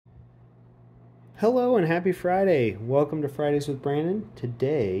Hello and happy Friday. Welcome to Fridays with Brandon.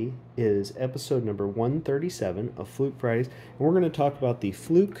 Today is episode number 137 of Fluke Fridays, and we're going to talk about the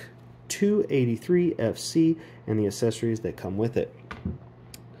Fluke-283 FC and the accessories that come with it.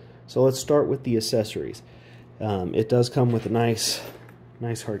 So let's start with the accessories. It does come with a nice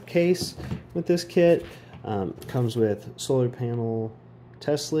hard case with this kit. It comes with solar panel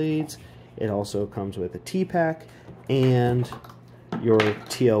test leads. It also comes with a T-pack and your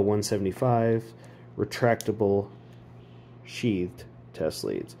TL175 retractable sheathed test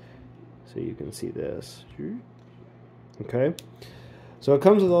leads. So you can see this. Okay, so it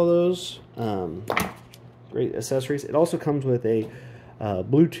comes with all those great accessories. It also comes with a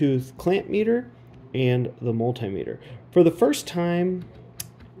Bluetooth clamp meter and the multimeter. For the first time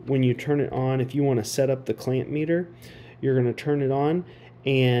when you turn it on, if you want to set up the clamp meter, you're going to turn it on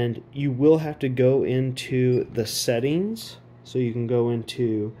and you will have to go into the settings. So you can go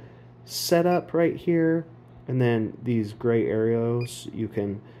into setup right here, and then these gray arrows you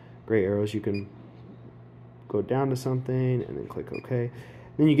can go down to something and then click OK.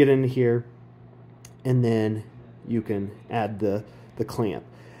 Then you get into here and then you can add the clamp.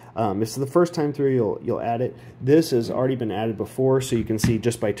 This is the first time through you'll add it. This has already been added before, so you can see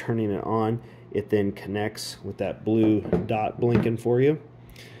just by turning it on it then connects with that blue dot blinking for you.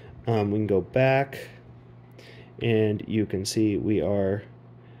 We can go back and you can see we are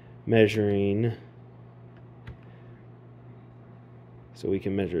measuring, so we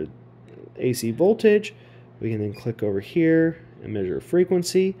can measure AC voltage. We can then click over here and measure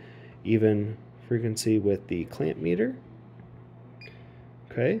frequency, even frequency with the clamp meter.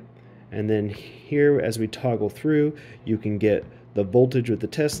 Okay, and then here as we toggle through, you can get the voltage with the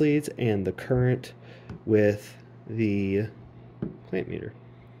test leads and the current with the clamp meter.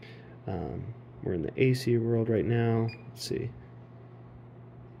 We're in the AC world right now. Let's see.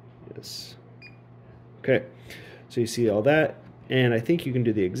 Yes. Okay, so you see all that, and I think you can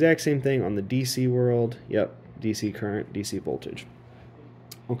do the exact same thing on the DC world. Yep, DC current, DC voltage.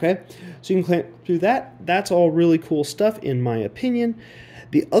 Okay, so you can clamp through that. That's all really cool stuff in my opinion.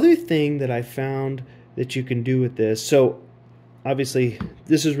 The other thing that I found that you can do with this, so obviously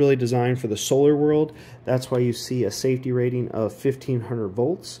this is really designed for the solar world. That's why you see a safety rating of 1500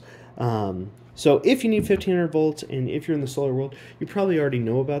 volts. So if you need 1500 volts and if you're in the solar world, you probably already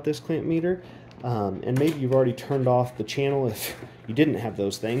know about this clamp meter, and maybe you've already turned off the channel if you didn't have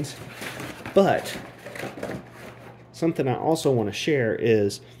those things. But something I also want to share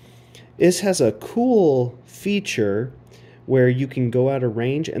is this has a cool feature where you can go out of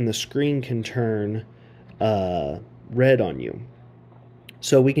range and the screen can turn red on you.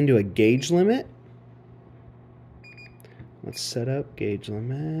 So we can do a gauge limit. Let's set up gauge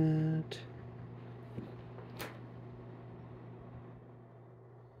limit.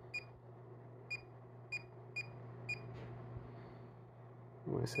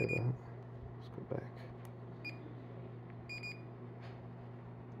 When I say that, let's go back.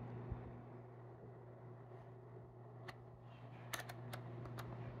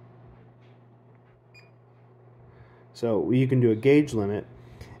 So you can do a gauge limit,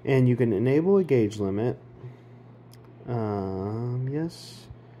 and you can enable a gauge limit. Yes.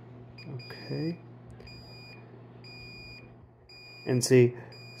 Okay. And see,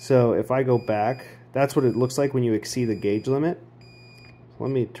 so if I go back, that's what it looks like when you exceed the gauge limit. Let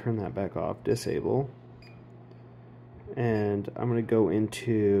me turn that back off, disable. And I'm going to go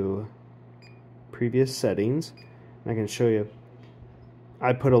into previous settings. And I can show you,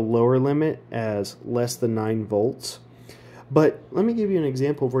 I put a lower limit as less than 9 volts. But let me give you an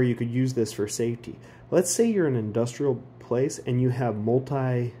example of where you could use this for safety. Let's say you're in an industrial place and you have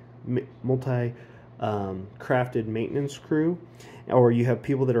multi crafted maintenance crew, or you have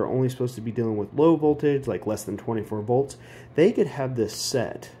people that are only supposed to be dealing with low voltage, like less than 24 volts. They could have this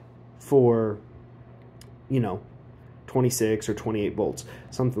set for, 26 or 28 volts,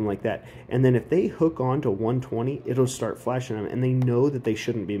 something like that. And then if they hook on to 120, it'll start flashing them, and they know that they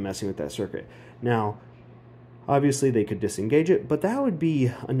shouldn't be messing with that circuit. Now, obviously they could disengage it, but that would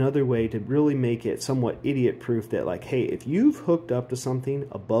be another way to really make it somewhat idiot-proof that, like, hey, if you've hooked up to something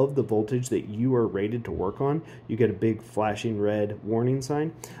above the voltage that you are rated to work on, you get a big flashing red warning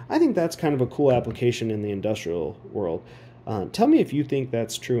sign. I think that's kind of a cool application in the industrial world. Tell me if you think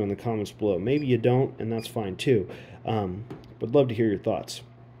that's true in the comments below. Maybe you don't, and that's fine too. Would love to hear your thoughts.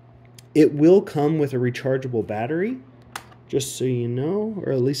 It will come with a rechargeable battery, just so you know,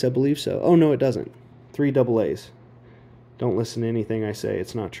 or at least I believe so. Oh, no, it doesn't. 3 AA's. Don't listen to anything I say.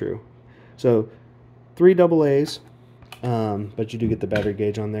 It's not true. So 3 AA's, but you do get the battery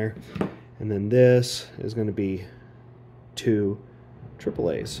gauge on there. And then this is going to be 2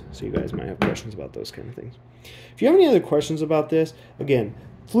 AAAs. So you guys might have questions about those kind of things. If you have any other questions about this, again,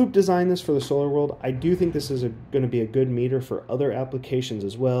 Fluke designed this for the solar world. I do think this is going to be a good meter for other applications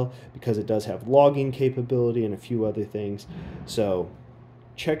as well, because it does have logging capability and a few other things. So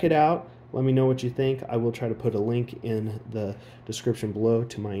check it out. Let me know what you think. I will try to put a link in the description below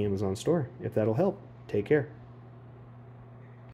to my Amazon store if that'll help. Take care.